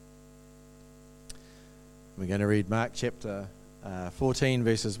We're going to read Mark chapter 14,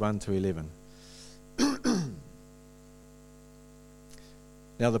 verses 1 to 11.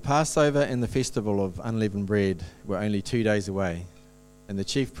 Now the Passover and the festival of unleavened bread were only 2 days away, and the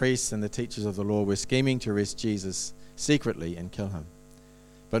chief priests and the teachers of the law were scheming to arrest Jesus secretly and kill him.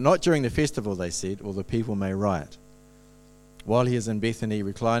 But not during the festival, they said, or the people may riot. While he is in Bethany,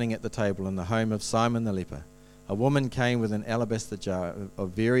 reclining at the table in the home of Simon the leper, a woman came with an alabaster jar of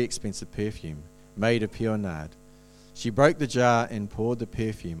very expensive perfume, made of pure nard. She broke the jar and poured the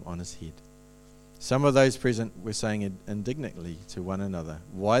perfume on his head. Some of those present were saying indignantly to one another,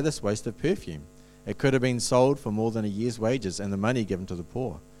 "Why this waste of perfume? It could have been sold for more than a year's wages and the money given to the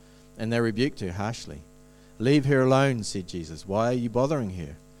poor." And they rebuked her harshly. "Leave her alone," said Jesus. "Why are you bothering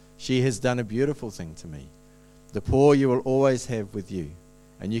her? She has done a beautiful thing to me. The poor you will always have with you,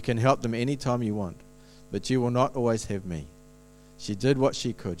 and you can help them any time you want, but you will not always have me. She did what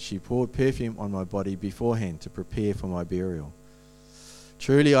she could. She poured perfume on my body beforehand to prepare for my burial.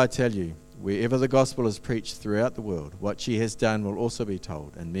 Truly I tell you, wherever the gospel is preached throughout the world, what she has done will also be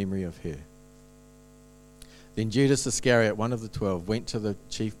told in memory of her." Then Judas Iscariot, one of the 12, went to the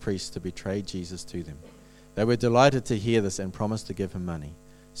chief priests to betray Jesus to them. They were delighted to hear this and promised to give him money.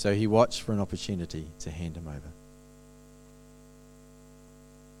 So he watched for an opportunity to hand him over.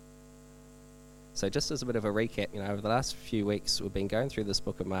 So just as a bit of a recap, over the last few weeks, we've been going through this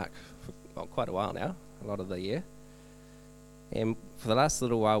book of Mark for quite a while now, a lot of the year. And for the last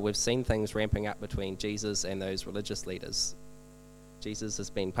little while, we've seen things ramping up between Jesus and those religious leaders. Jesus has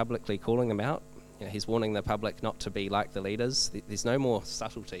been publicly calling them out. He's warning the public not to be like the leaders. There's no more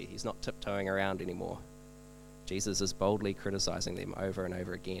subtlety. He's not tiptoeing around anymore. Jesus is boldly criticizing them over and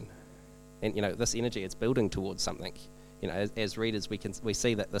over again. And, this energy, it's building towards something. As readers, we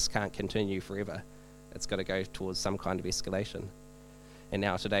see that this can't continue forever. It's got to go towards some kind of escalation. And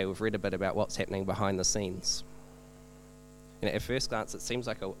now today, we've read a bit about what's happening behind the scenes. At first glance, it seems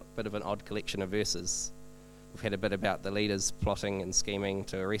like a bit of an odd collection of verses. We've had a bit about the leaders plotting and scheming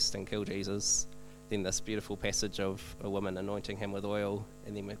to arrest and kill Jesus. Then this beautiful passage of a woman anointing him with oil.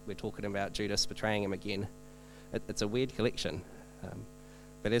 And then we're talking about Judas betraying him again. It's a weird collection.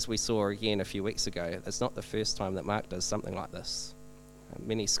 But as we saw again a few weeks ago, it's not the first time that Mark does something like this.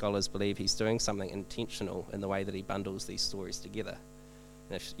 Many scholars believe he's doing something intentional in the way that he bundles these stories together.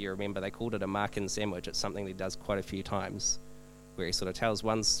 And if you remember, they called it a Markan sandwich. It's something he does quite a few times, where he sort of tells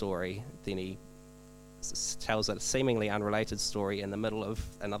one story, then he tells a seemingly unrelated story in the middle of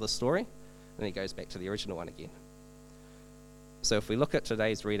another story, and then he goes back to the original one again. So if we look at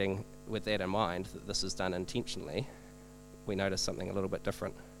today's reading with that in mind, that this is done intentionally, we notice something a little bit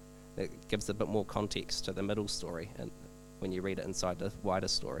different. It gives a bit more context to the middle story and when you read it inside the wider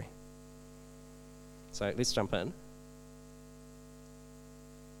story. So let's jump in.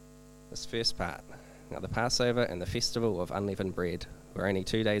 This first part. Now the Passover and the festival of unleavened bread were only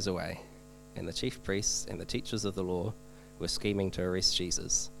 2 days away, and the chief priests and the teachers of the law were scheming to arrest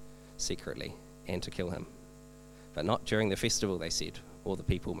Jesus secretly and to kill him. But not during the festival, they said, or the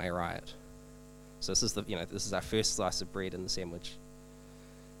people may riot. So this is our first slice of bread in the sandwich.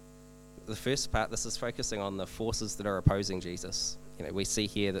 The first part, this is focusing on the forces that are opposing Jesus. We see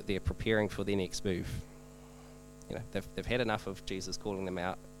here that they're preparing for their next move. They've had enough of Jesus calling them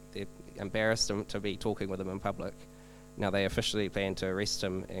out. They're embarrassed to be talking with him in public. Now they officially plan to arrest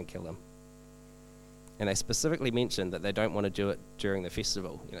him and kill him. And they specifically mentioned that they don't want to do it during the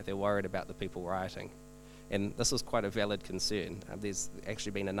festival. They're worried about the people rioting. And this is quite a valid concern. There's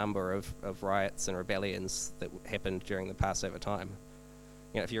actually been a number of riots and rebellions that happened during the Passover time.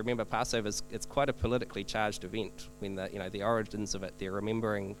 If you remember, Passover, it's quite a politically charged event. When the origins of it, they're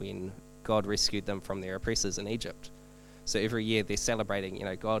remembering when God rescued them from their oppressors in Egypt. So every year they're celebrating,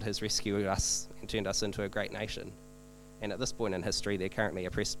 God has rescued us and turned us into a great nation. And at this point in history, they're currently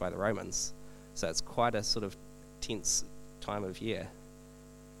oppressed by the Romans. So it's quite a sort of tense time of year.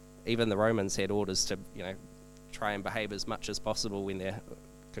 Even the Romans had orders to, try and behave as much as possible when they're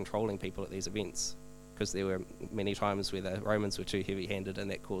controlling people at these events, because there were many times where the Romans were too heavy-handed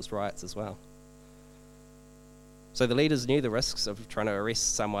and that caused riots as well. So the leaders knew the risks of trying to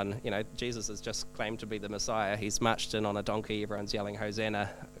arrest someone. Jesus has just claimed to be the Messiah. He's marched in on a donkey. Everyone's yelling,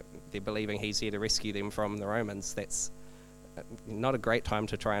 Hosanna. They're believing he's here to rescue them from the Romans. That's not a great time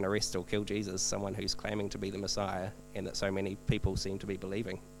to try and arrest or kill Jesus, someone who's claiming to be the Messiah and that so many people seem to be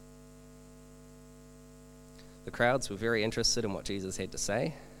believing. The crowds were very interested in what Jesus had to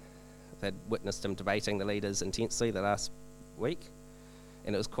say. They'd witnessed him debating the leaders intensely the last week,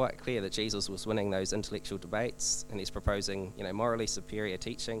 and it was quite clear that Jesus was winning those intellectual debates, and he's proposing, morally superior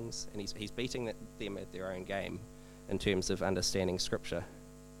teachings, and he's beating them at their own game in terms of understanding Scripture.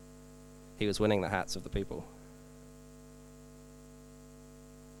 he was winning the hearts of the people.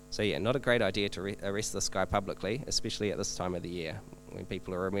 So yeah, not a great idea to arrest this guy publicly, especially at this time of the year, when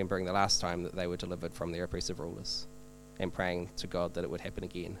people are remembering the last time that they were delivered from their oppressive rulers and praying to God that it would happen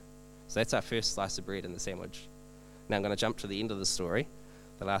again. So that's our first slice of bread in the sandwich. Now I'm going to jump to the end of the story,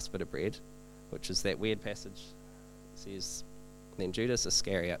 the last bit of bread, which is that weird passage. It says, "Then Judas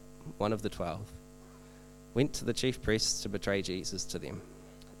Iscariot, one of the 12, went to the chief priests to betray Jesus to them.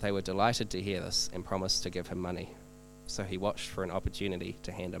 They were delighted to hear this and promised to give him money. So he watched for an opportunity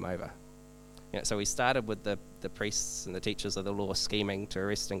to hand him over." So we started with the priests and the teachers of the law scheming to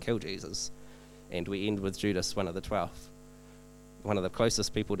arrest and kill Jesus, and we end with Judas, one of the 12, one of the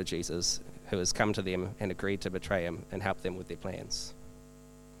closest people to Jesus, who has come to them and agreed to betray him and help them with their plans.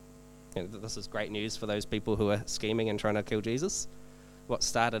 This is great news for those people who are scheming and trying to kill Jesus. What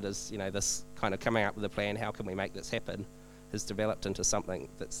started as this kind of coming up with a plan, how can we make this happen, has developed into something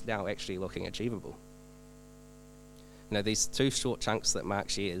that's now actually looking achievable. These two short chunks that Mark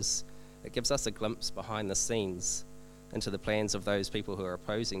shares, it gives us a glimpse behind the scenes into the plans of those people who are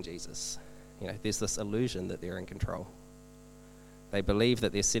opposing Jesus. There's this illusion that they're in control. They believe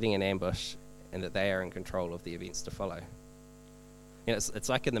that they're sitting in ambush and that they are in control of the events to follow. It's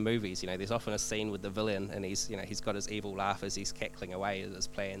like in the movies, there's often a scene with the villain and he's got his evil laugh as he's cackling away at his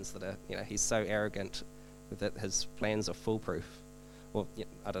plans that are, he's so arrogant that his plans are foolproof. Or,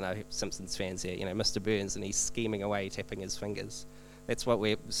 I don't know, Simpsons fans here, Mr. Burns, and he's scheming away, tapping his fingers. That's what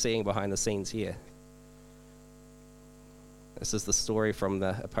we're seeing behind the scenes here. This is the story from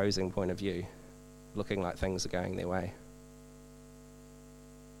the opposing point of view, looking like things are going their way.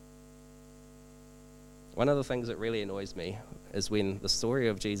 One of the things that really annoys me is when the story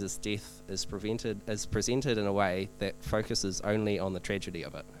of Jesus' death is presented in a way that focuses only on the tragedy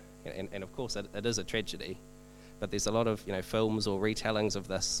of it. And of course, it is a tragedy. But there's a lot of films or retellings of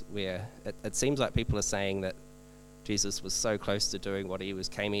this where it seems like people are saying that Jesus was so close to doing what he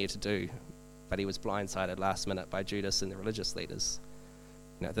came here to do, but he was blindsided last minute by Judas and the religious leaders.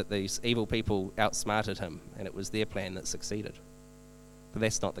 That these evil people outsmarted him, and it was their plan that succeeded. But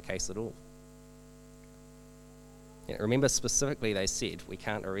that's not the case at all. Remember, specifically they said, we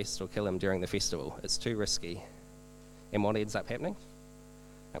can't arrest or kill him during the festival. It's too risky. And what ends up happening?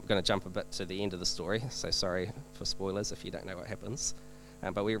 I'm going to jump a bit to the end of the story, so sorry for spoilers if you don't know what happens.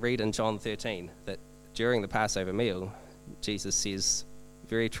 But we read in John 13 that during the Passover meal, Jesus says,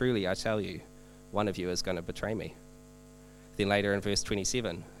 "Very truly I tell you, one of you is going to betray me." Then later in verse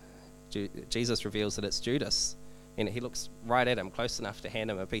 27, Jesus reveals that it's Judas, and he looks right at him, close enough to hand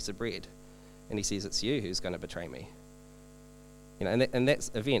him a piece of bread, and he says, "It's you who's going to betray me." In that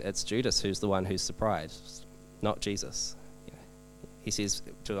event, it's Judas who's the one who's surprised, not Jesus. He says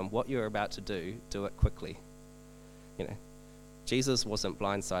to him, "What you're about to do it quickly." Jesus wasn't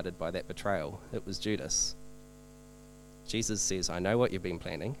blindsided by that betrayal. It was Judas. Jesus says, "I know what you've been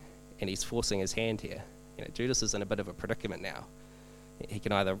planning," and he's forcing his hand here. Judas is in a bit of a predicament now. He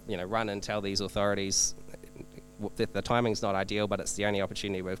can either run and tell these authorities that the timing's not ideal, but it's the only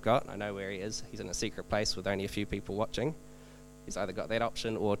opportunity we've got. I know where he is. He's in a secret place with only a few people watching. He's either got that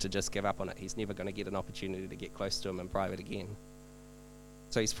option or to just give up on it. He's never going to get an opportunity to get close to him in private again.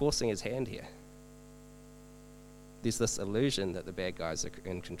 So he's forcing his hand here. There's this illusion that the bad guys are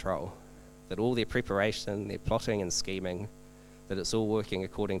in control, that all their preparation, their plotting and scheming, that it's all working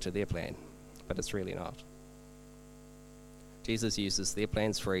according to their plan, but it's really not. Jesus uses their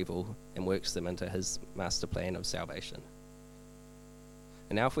plans for evil and works them into his master plan of salvation.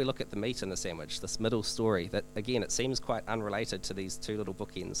 And now if we look at the meat in the sandwich, this middle story, that again, it seems quite unrelated to these two little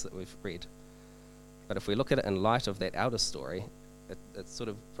bookends that we've read. But if we look at it in light of that outer story, it sort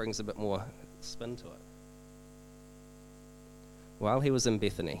of brings a bit more spin to it. While he was in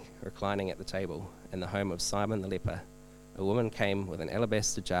Bethany, reclining at the table in the home of Simon the leper, a woman came with an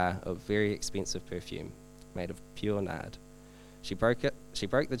alabaster jar of very expensive perfume, made of pure nard. She broke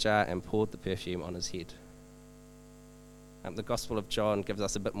the jar and poured the perfume on his head. The Gospel of John gives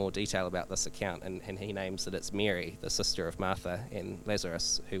us a bit more detail about this account, and he names that it's Mary, the sister of Martha, and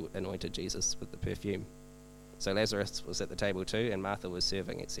Lazarus, who anointed Jesus with the perfume. So Lazarus was at the table too, and Martha was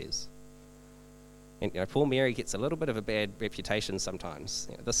serving, it says. And poor Mary gets a little bit of a bad reputation sometimes.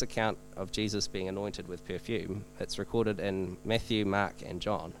 This account of Jesus being anointed with perfume, it's recorded in Matthew, Mark, and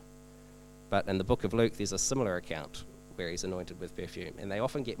John. But in the book of Luke, there's a similar account where he's anointed with perfume, and they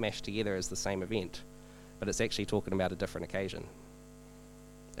often get mashed together as the same event, but it's actually talking about a different occasion.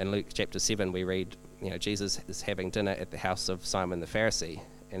 In Luke chapter 7, we read, Jesus is having dinner at the house of Simon the Pharisee,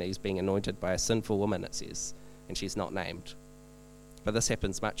 and he's being anointed by a sinful woman, it says, and she's not named. But this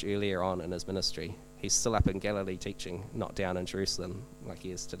happens much earlier on in his ministry. He's still up in Galilee teaching, not down in Jerusalem like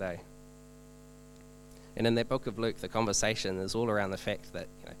he is today. And in that book of Luke, the conversation is all around the fact that,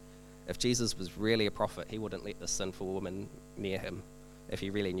 if Jesus was really a prophet, he wouldn't let this sinful woman near him if he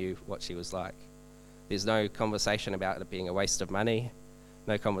really knew what she was like. There's no conversation about it being a waste of money,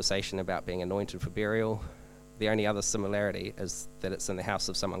 no conversation about being anointed for burial. The only other similarity is that it's in the house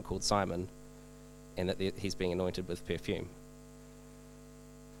of someone called Simon and that he's being anointed with perfume.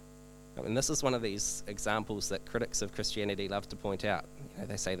 And this is one of these examples that critics of Christianity love to point out.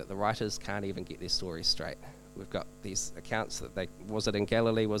 They say that the writers can't even get their stories straight. We've got these accounts that was it in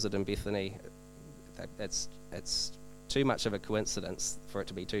Galilee, was it in Bethany? It's too much of a coincidence for it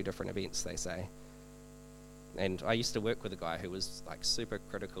to be two different events, they say. And I used to work with a guy who was super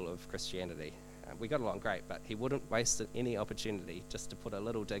critical of Christianity. We got along great, but he wouldn't waste any opportunity just to put a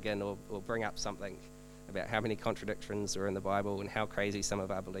little dig in or bring up something about how many contradictions are in the Bible and how crazy some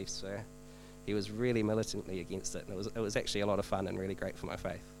of our beliefs were. He was really militantly against it, and it was actually a lot of fun and really great for my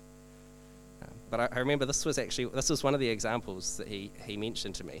faith. But I remember this was one of the examples that he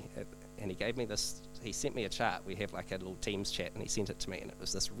mentioned to me, and he gave me this. He sent me a chart. We have a little Teams chat, and he sent it to me, and it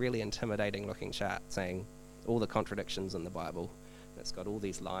was this really intimidating looking chart saying all the contradictions in the Bible. And it's got all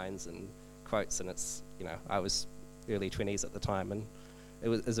these lines and quotes, and it's I was early 20s at the time, and it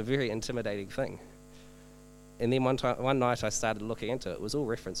was a very intimidating thing. And then one night I started looking into it. It was all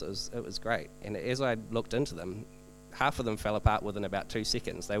references. It was great. And as I looked into them, half of them fell apart within about 2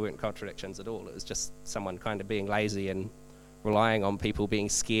 seconds. They weren't contradictions at all. It was just someone kind of being lazy and relying on people being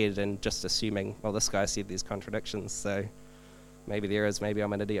scared and just assuming, well, this guy said there's contradictions, so maybe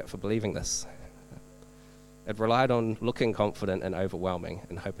I'm an idiot for believing this. It relied on looking confident and overwhelming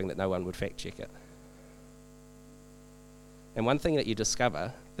and hoping that no one would fact check it. And one thing that you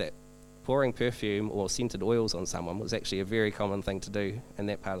discover, that pouring perfume or scented oils on someone was actually a very common thing to do in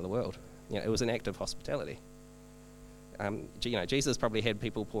that part of the world. It was an act of hospitality. Jesus probably had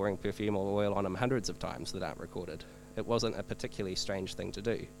people pouring perfume or oil on him hundreds of times that aren't recorded. It wasn't a particularly strange thing to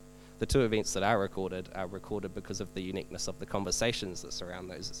do. The 2 events that are recorded because of the uniqueness of the conversations that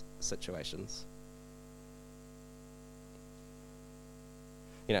surround those situations.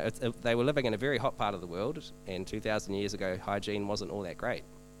 They were living in a very hot part of the world, and 2,000 years ago, hygiene wasn't all that great.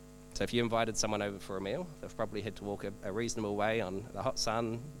 So if you invited someone over for a meal, they've probably had to walk a reasonable way on the hot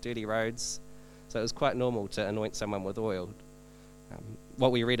sun, dirty roads. So it was quite normal to anoint someone with oil.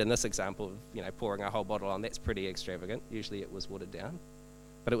 What we read in this example of, pouring a whole bottle on, that's pretty extravagant. Usually it was watered down.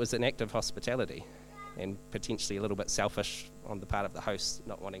 But it was an act of hospitality and potentially a little bit selfish on the part of the host,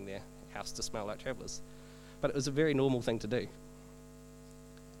 not wanting their house to smell like travellers. But it was a very normal thing to do.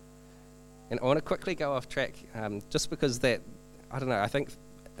 And I want to quickly go off track, just because that, I think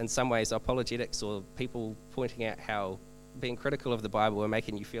in some ways apologetics or people pointing out how being critical of the Bible and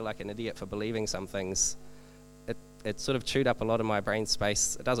making you feel like an idiot for believing some things, it sort of chewed up a lot of my brain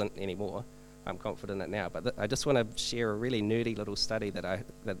space. It doesn't anymore. I'm confident in it now. But I just want to share a really nerdy little study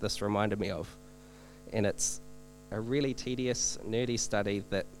that this reminded me of. And it's a really tedious, nerdy study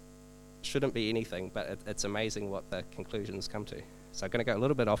that shouldn't be anything, but it's amazing what the conclusions come to. So I'm going to go a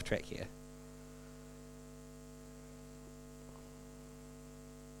little bit off track here.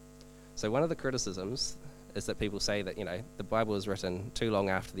 So one of the criticisms is that people say that, the Bible was written too long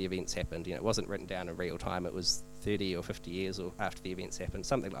after the events happened. It wasn't written down in real time. It was 30 or 50 years or after the events happened,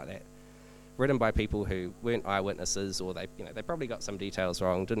 something like that. Written by people who weren't eyewitnesses, or they probably got some details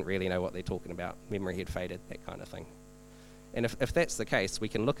wrong, didn't really know what they're talking about, memory had faded, that kind of thing. And if that's the case, we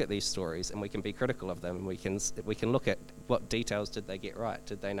can look at these stories and we can be critical of them. We can look at what details did they get right.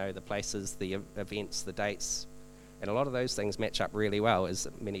 Did they know the places, the events, the dates? And a lot of those things match up really well, as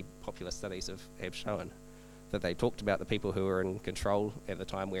many popular studies have shown, that they talked about the people who were in control at the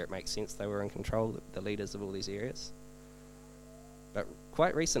time where it makes sense they were in control, the leaders of all these areas. But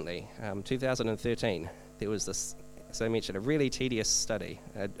quite recently, 2013, there was this, as I mentioned, a really tedious study.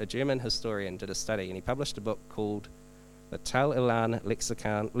 A German historian did a study, and he published a book called The Tel Elan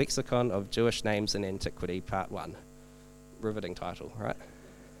Lexicon of Jewish Names in Antiquity, Part 1. Riveting title, right?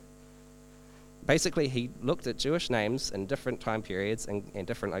 Basically, he looked at Jewish names in different time periods and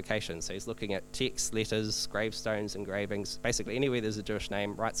different locations. So he's looking at texts, letters, gravestones, engravings. Basically, anywhere there's a Jewish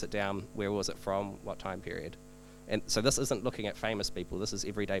name, writes it down, where was it from, what time period. And so this isn't looking at famous people, this is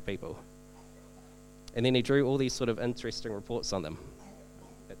everyday people. And then he drew all these sort of interesting reports on them.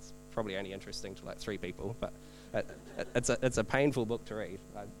 It's probably only interesting to 3 people, but it's a painful book to read.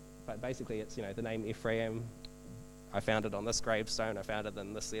 But basically, it's, the name Ephraim, I found it on this gravestone, I found it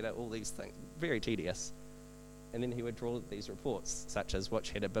in this letter, all these things, very tedious. And then he would draw these reports, such as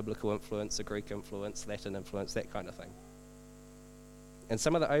which had a biblical influence, a Greek influence, Latin influence, that kind of thing. And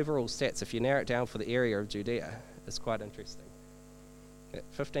some of the overall stats, if you narrow it down for the area of Judea, is quite interesting.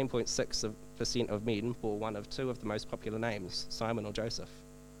 15.6% of men bore one of two of the most popular names, Simon or Joseph.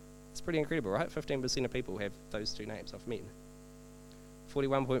 It's pretty incredible, right? 15% of people have those two names of men.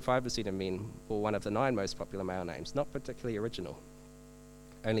 41.5% of men bore one of the 9 most popular male names, not particularly original.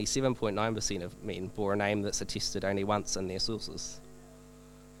 Only 7.9% of men bore a name that's attested only once in their sources.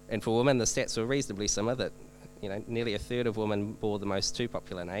 And for women, the stats were reasonably similar, that nearly a third of women bore the most 2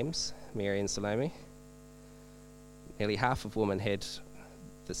 popular names, Mary and Salome. Nearly half of women had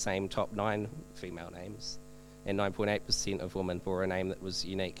the same top 9 female names, and 9.8% of women bore a name that was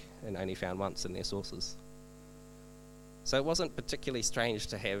unique and only found once in their sources. So it wasn't particularly strange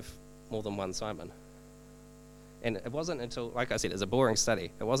to have more than one Simon. And it wasn't until, like I said, it's a boring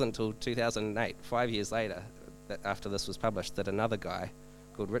study, it wasn't until 2008, 5 years later, that after this was published, that another guy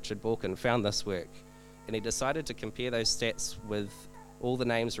called Richard Borkin found this work, and he decided to compare those stats with all the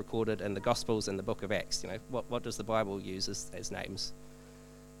names recorded in the Gospels and the book of Acts. What does the Bible use as names?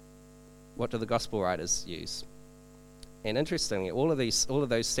 What do the Gospel writers use? And interestingly, all of those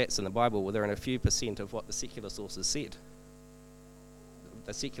stats in the Bible were there in a few percent of what the secular sources said.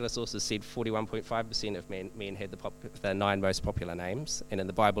 The secular sources said 41.5% of men had the 9 most popular names, and in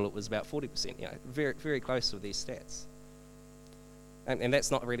the Bible it was about 40%. Very, very close with these stats. And that's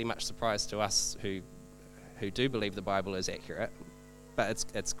not really much surprise to us who do believe the Bible is accurate, but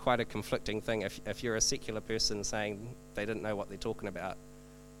it's quite a conflicting thing. If you're a secular person saying they didn't know what they're talking about,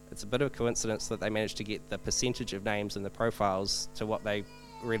 it's a bit of a coincidence that they managed to get the percentage of names and the profiles to what they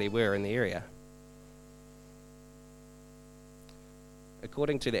really were in the area.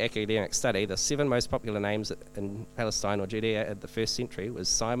 According to the academic study, the 7 most popular names in Palestine or Judea at the 1st century was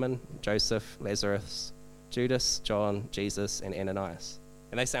Simon, Joseph, Lazarus, Judas, John, Jesus, and Ananias.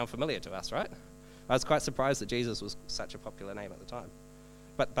 And they sound familiar to us, right? I was quite surprised that Jesus was such a popular name at the time.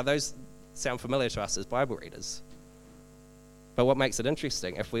 But those sound familiar to us as Bible readers. But what makes it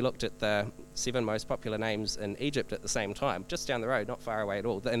interesting, if we looked at the 7 most popular names in Egypt at the same time, just down the road, not far away at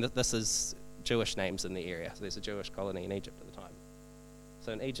all, and this is Jewish names in the area. So there's a Jewish colony in Egypt at the time.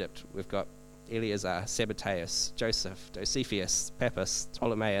 So in Egypt, we've got Eleazar, Sabbateus, Joseph, Josephus, Pappus,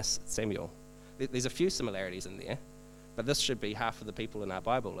 Ptolemaeus, Samuel. There's a few similarities in there, but this should be half of the people in our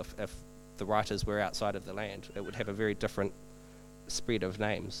Bible. If the writers were outside of the land, it would have a very different spread of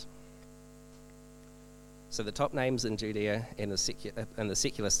names. So the top names in Judea in the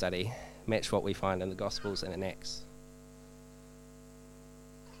secular study match what we find in the Gospels and in Acts.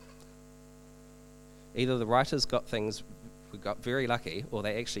 Either the writers got very lucky, or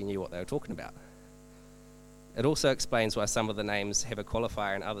they actually knew what they were talking about. It also explains why some of the names have a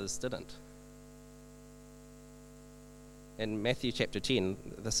qualifier and others didn't. In Matthew chapter 10,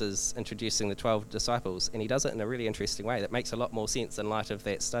 this is introducing the 12 disciples, and he does it in a really interesting way that makes a lot more sense in light of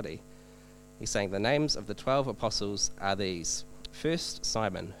that study. He's saying the names of the 12 apostles are these. First,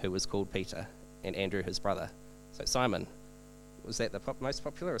 Simon, who was called Peter, and Andrew his brother. So Simon, was that the most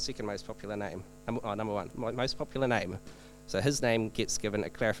popular or second most popular name? Number 1, most popular name. So his name gets given a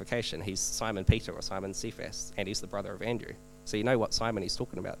clarification. He's Simon Peter or Simon Cephas, and he's the brother of Andrew. So you know what Simon he's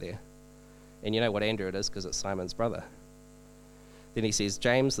talking about there. And you know what Andrew it is because it's Simon's brother. Then he says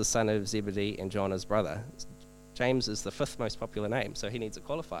James, the son of Zebedee, and John his brother. James is the 5th most popular name, so he needs a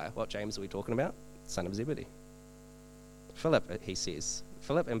qualifier. What James are we talking about? Son of Zebedee. Philip, he says.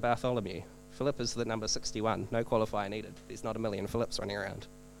 Philip and Bartholomew. Philip is the number 61, no qualifier needed. There's not a million Philips running around.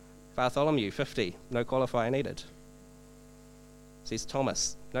 Bartholomew, 50, no qualifier needed. Says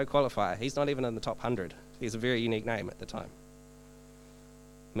Thomas, no qualifier. He's not even in the top 100. He's a very unique name at the time.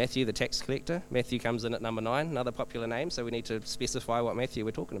 Matthew, the tax collector. Matthew comes in at number 9, another popular name, so we need to specify what Matthew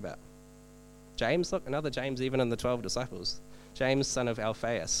we're talking about. James, look, another James even in the 12 disciples. James, son of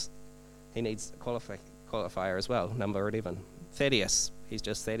Alphaeus. He needs a qualifier as well, number 11. Thaddeus, he's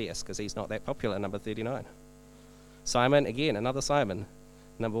just Thaddeus because he's not that popular, number 39. Simon, again, another Simon,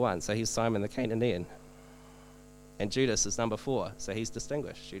 number 1, so he's Simon the Canaanian. And Judas is number 4, so he's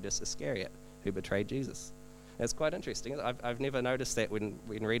distinguished, Judas Iscariot, who betrayed Jesus. It's quite interesting. I've never noticed that when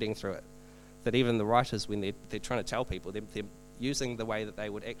reading through it, that even the writers, when they're trying to tell people, they're using the way that they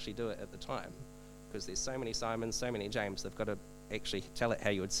would actually do it at the time. Because there's so many Simons, so many James, they've got to actually tell it how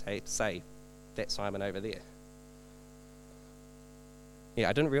you would say that Simon over there. Yeah,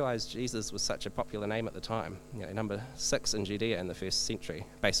 I didn't realize Jesus was such a popular name at the time. Number 6 in Judea in the 1st century,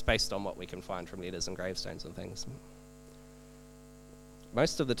 based on what we can find from letters and gravestones and things.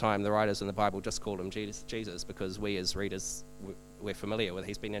 Most of the time, the writers in the Bible just call him Jesus because we as readers, we're familiar with.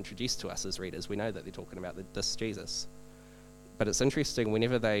 He's been introduced to us as readers. We know that they're talking about this Jesus. But it's interesting,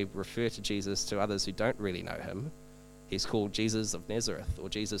 whenever they refer to Jesus to others who don't really know him, he's called Jesus of Nazareth or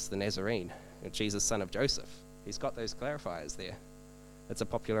Jesus the Nazarene, or Jesus son of Joseph. He's got those clarifiers there. It's a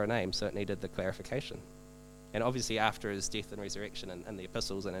popular name, so it needed the clarification. And obviously after his death and resurrection in the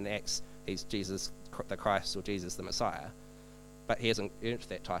epistles and in Acts, he's Jesus the Christ or Jesus the Messiah. But he hasn't earned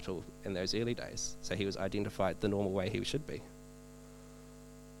that title in those early days, so he was identified the normal way he should be.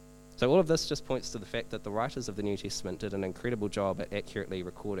 So all of this just points to the fact that the writers of the New Testament did an incredible job at accurately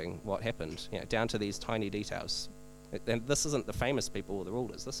recording what happened, down to these tiny details. And this isn't the famous people or the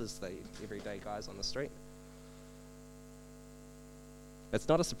rulers, this is the everyday guys on the street. It's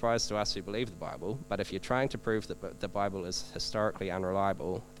not a surprise to us who believe the Bible, but if you're trying to prove that the Bible is historically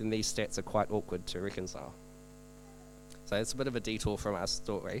unreliable, then these stats are quite awkward to reconcile. So it's a bit of a detour from our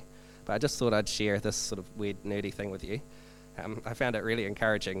story, but I just thought I'd share this sort of weird, nerdy thing with you. I found it really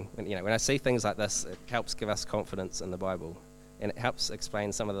encouraging. When I see things like this, it helps give us confidence in the Bible, and it helps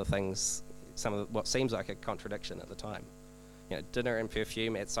explain some of the things, what seems like a contradiction at the time. Dinner and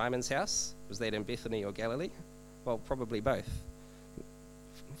perfume at Simon's house, was that in Bethany or Galilee? Well, probably both.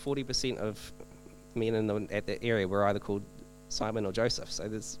 40% of men at that area were either called Simon or Joseph, so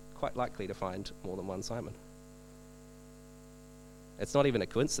there's quite likely to find more than one Simon. It's not even a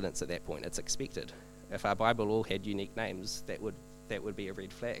coincidence at that point, it's expected. If our Bible all had unique names, that would be a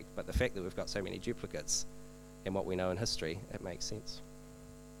red flag. But the fact that we've got so many duplicates in what we know in history, it makes sense.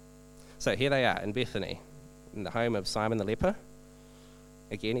 So here they are in Bethany, in the home of Simon the leper.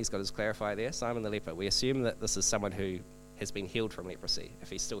 Again, he's got his clarifier there, Simon the leper. We assume that this is someone who has been healed from leprosy. If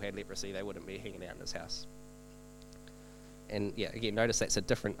he still had leprosy, they wouldn't be hanging out in his house. And again, notice that's a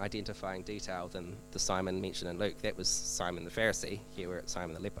different identifying detail than the Simon mentioned in Luke. That was Simon the Pharisee. Here we're at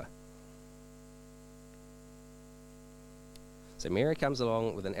Simon the leper. So Mary comes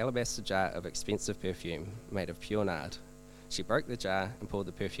along with an alabaster jar of expensive perfume made of pure nard. She broke the jar and poured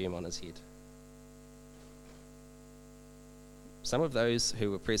the perfume on his head. Some of those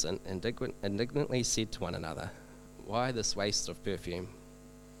who were present indignantly said to one another, "Why this waste of perfume?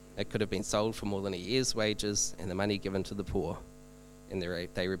 It could have been sold for more than a year's wages and the money given to the poor." And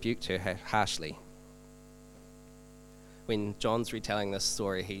they rebuked her harshly. When John's retelling this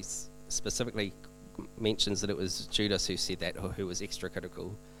story, he specifically mentions that it was Judas who said that, or who was extra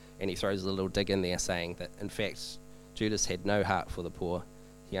critical, and he throws a little dig in there saying that in fact Judas had no heart for the poor.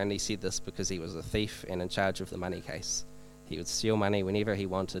 He only said this because he was a thief and in charge of the money case. He would steal money whenever he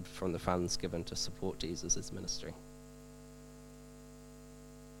wanted from the funds given to support Jesus' ministry.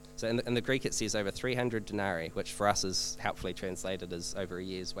 So in the Greek it says over 300 denarii, which for us is helpfully translated as over a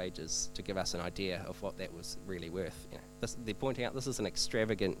year's wages, to give us an idea of what that was really worth. They're pointing out this is an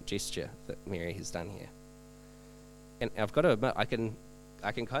extravagant gesture that Mary has done here. And I've got to admit, I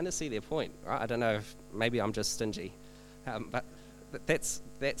can kind of see their point, right? I don't know if maybe I'm just stingy, but that's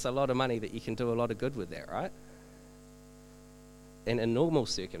a lot of money that you can do a lot of good with that, right? And in normal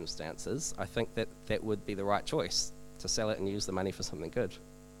circumstances, I think that would be the right choice, to sell it and use the money for something good.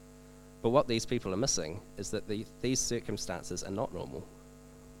 But what these people are missing is that these circumstances are not normal.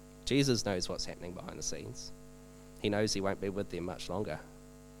 Jesus knows what's happening behind the scenes. He knows he won't be with them much longer.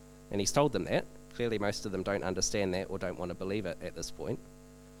 And he's told them that. Clearly most of them don't understand that or don't want to believe it at this point.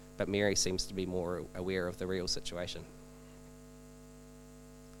 But Mary seems to be more aware of the real situation.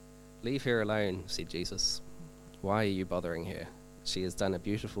 "Leave her alone," said Jesus. "Why are you bothering her? She has done a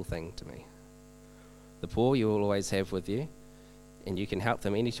beautiful thing to me. The poor you will always have with you, and you can help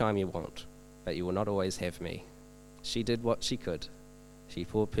them any time you want, but you will not always have me. She did what she could. She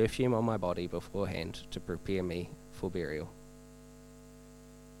poured perfume on my body beforehand to prepare me for burial."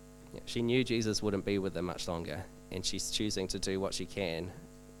 She knew Jesus wouldn't be with them much longer, and she's choosing to do what she can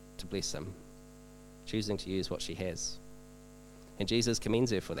to bless him, choosing to use what she has. And Jesus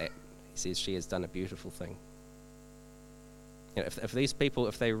commends her for that. He says she has done a beautiful thing. If these people,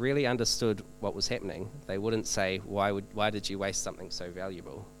 if they really understood what was happening, they wouldn't say, why did you waste something so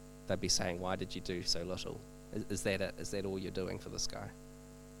valuable? They'd be saying, why did you do so little? Is that it? Is that all you're doing for this guy?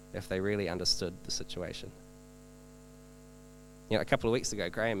 If they really understood the situation. A couple of weeks ago,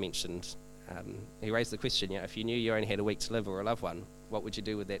 Graham mentioned, he raised the question, if you knew you only had a week to live or a loved one, what would you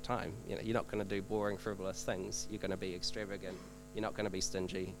do with that time? You're not going to do boring, frivolous things. You're going to be extravagant. You're not going to be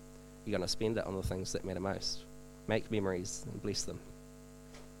stingy. You're going to spend it on the things that matter most. Make memories and bless them.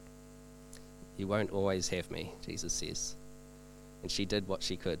 You won't always have me, Jesus says. And she did what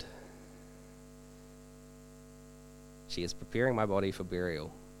she could. She is preparing my body for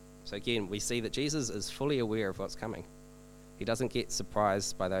burial. So again, we see that Jesus is fully aware of what's coming. He doesn't get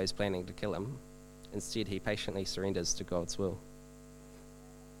surprised by those planning to kill him. Instead, he patiently surrenders to God's will.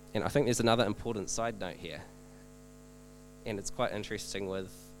 And I think there's another important side note here. And it's quite interesting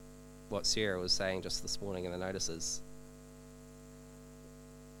with what Sarah was saying just this morning in the notices.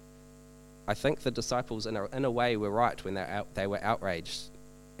 I think the disciples, in a way, were right when they were outraged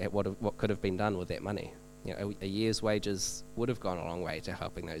at what could have been done with that money. A year's wages would have gone a long way to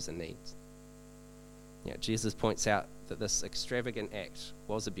helping those in need. Jesus points out that this extravagant act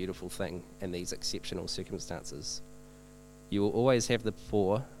was a beautiful thing in these exceptional circumstances. You will always have the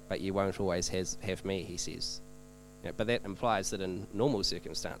poor, but you won't always have me, he says. But that implies that in normal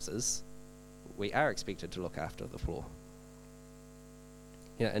circumstances, we are expected to look after the poor.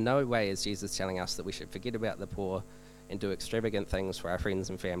 In no way is Jesus telling us that we should forget about the poor and do extravagant things for our friends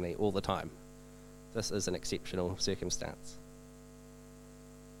and family all the time. This is an exceptional circumstance.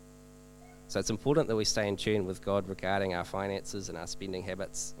 So it's important that we stay in tune with God regarding our finances and our spending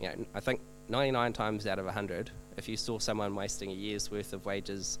habits. I think 99 times out of 100, if you saw someone wasting a year's worth of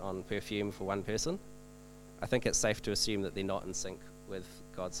wages on perfume for one person, I think it's safe to assume that they're not in sync with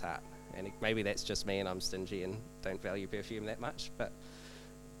God's heart. And maybe that's just me and I'm stingy and don't value perfume that much, but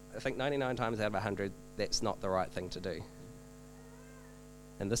I think 99 times out of 100, that's not the right thing to do.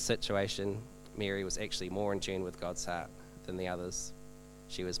 In this situation, Mary was actually more in tune with God's heart than the others.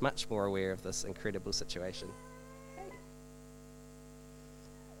 She was much more aware of this incredible situation.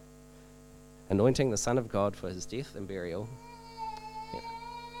 Anointing the Son of God for his death and burial,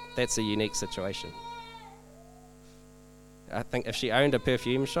 that's a unique situation. I think if she owned a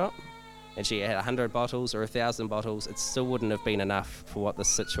perfume shop and she had 100 bottles or 1,000 bottles, it still wouldn't have been enough for what this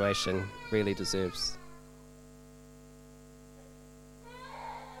situation really deserves.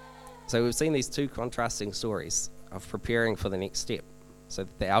 So we've seen these two contrasting stories of preparing for the next step. So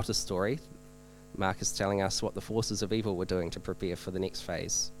the outer story, Mark is telling us what the forces of evil were doing to prepare for the next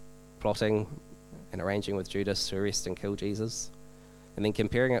phase, plotting and arranging with Judas to arrest and kill Jesus, and then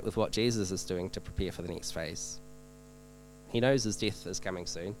comparing it with what Jesus is doing to prepare for the next phase. He knows his death is coming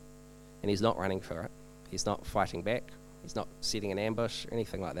soon, and he's not running for it. He's not fighting back. He's not setting an ambush or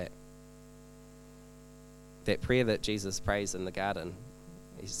anything like that. That prayer that Jesus prays in the garden,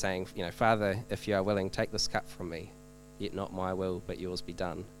 he's saying, Father, if you are willing, take this cup from me, yet not my will, but yours be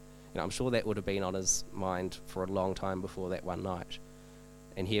done. I'm sure that would have been on his mind for a long time before that one night.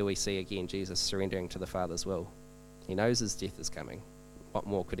 And here we see again Jesus surrendering to the Father's will. He knows his death is coming. What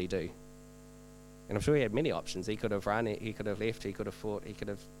more could he do? And I'm sure he had many options. He could have run, he could have left, he could have fought, he could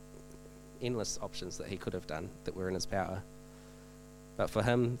have endless options that he could have done that were in his power. But for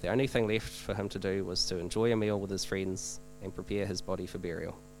him, the only thing left for him to do was to enjoy a meal with his friends and prepare his body for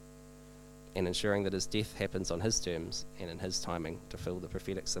burial, and ensuring that his death happens on his terms and in his timing to fill the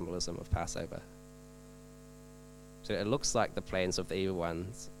prophetic symbolism of Passover. So it looks like the plans of the evil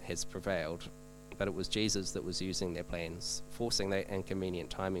ones has prevailed, but it was Jesus that was using their plans, forcing that inconvenient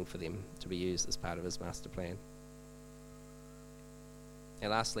timing for them to be used as part of his master plan. And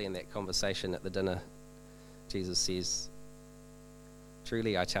lastly, in that conversation at the dinner, Jesus says,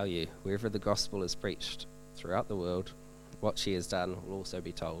 "Truly I tell you, wherever the gospel is preached throughout the world, what she has done will also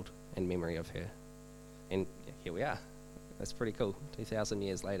be told in memory of her." And here we are. That's pretty cool. 2,000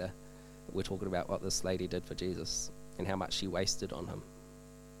 years later, we're talking about what this lady did for Jesus and how much she wasted on him.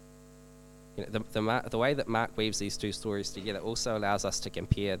 The way that Mark weaves these two stories together also allows us to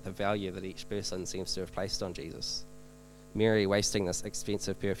compare the value that each person seems to have placed on Jesus. Mary wasting this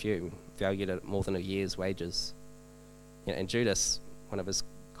expensive perfume, valued at more than a year's wages. And Judas, one of his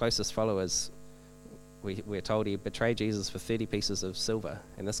closest followers, we're told he betrayed Jesus for 30 pieces of silver,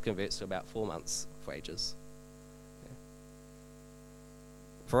 and this converts to about 4 months' wages.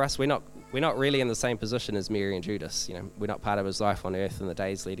 For us, we're not really in the same position as Mary and Judas. We're not part of his life on earth in the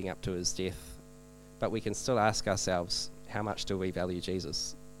days leading up to his death. But we can still ask ourselves, how much do we value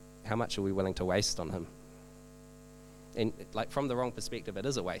Jesus? How much are we willing to waste on him? And from the wrong perspective, it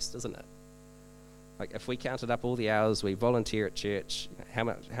is a waste, isn't it? If we counted up all the hours we volunteer at church, how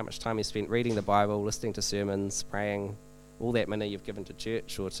much time you spent reading the Bible, listening to sermons, praying, all that money you've given to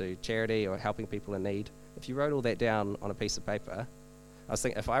church or to charity or helping people in need, if you wrote all that down on a piece of paper, I was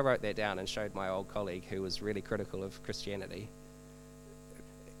thinking, if I wrote that down and showed my old colleague who was really critical of Christianity,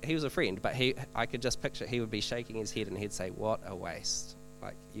 he was a friend, but I could just picture he would be shaking his head and he'd say, "What a waste.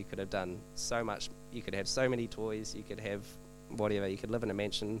 You could have done so much. You could have so many toys. You could have whatever. You could live in a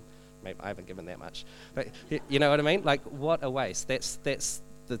mansion." Maybe I haven't given that much, but you know what I mean? What a waste. That's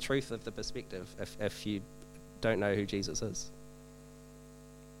the truth of the perspective if you don't know who Jesus is.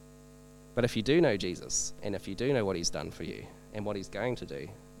 But if you do know Jesus, and if you do know what he's done for you and what he's going to do,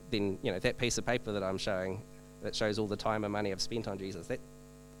 then that piece of paper that I'm showing that shows all the time and money I've spent on Jesus, that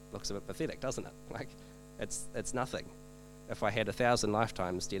looks a bit pathetic, doesn't it? It's nothing. If I had 1,000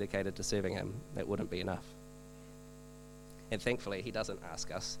 lifetimes dedicated to serving him, that wouldn't be enough. And thankfully, he doesn't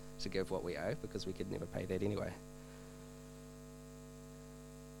ask us to give what we owe, because we could never pay that anyway.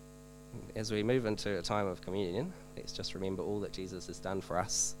 As we move into a time of communion, let's just remember all that Jesus has done for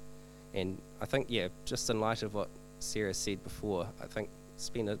us. And I think, just in light of what Sarah said before, I think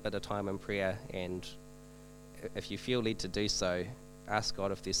spend a bit of time in prayer, and if you feel led to do so, ask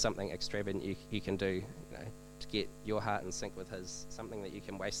God if there's something extravagant you can do, to get your heart in sync with His, something that you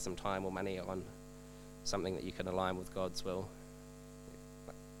can waste some time or money on, something that you can align with God's will.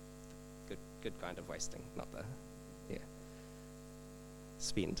 Good kind of wasting, not the,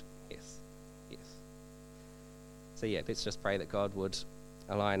 spend. Yes. So let's just pray that God would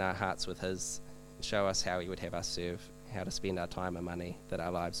align our hearts with His and show us how He would have us serve, how to spend our time and money, that our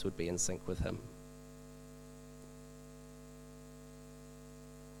lives would be in sync with Him.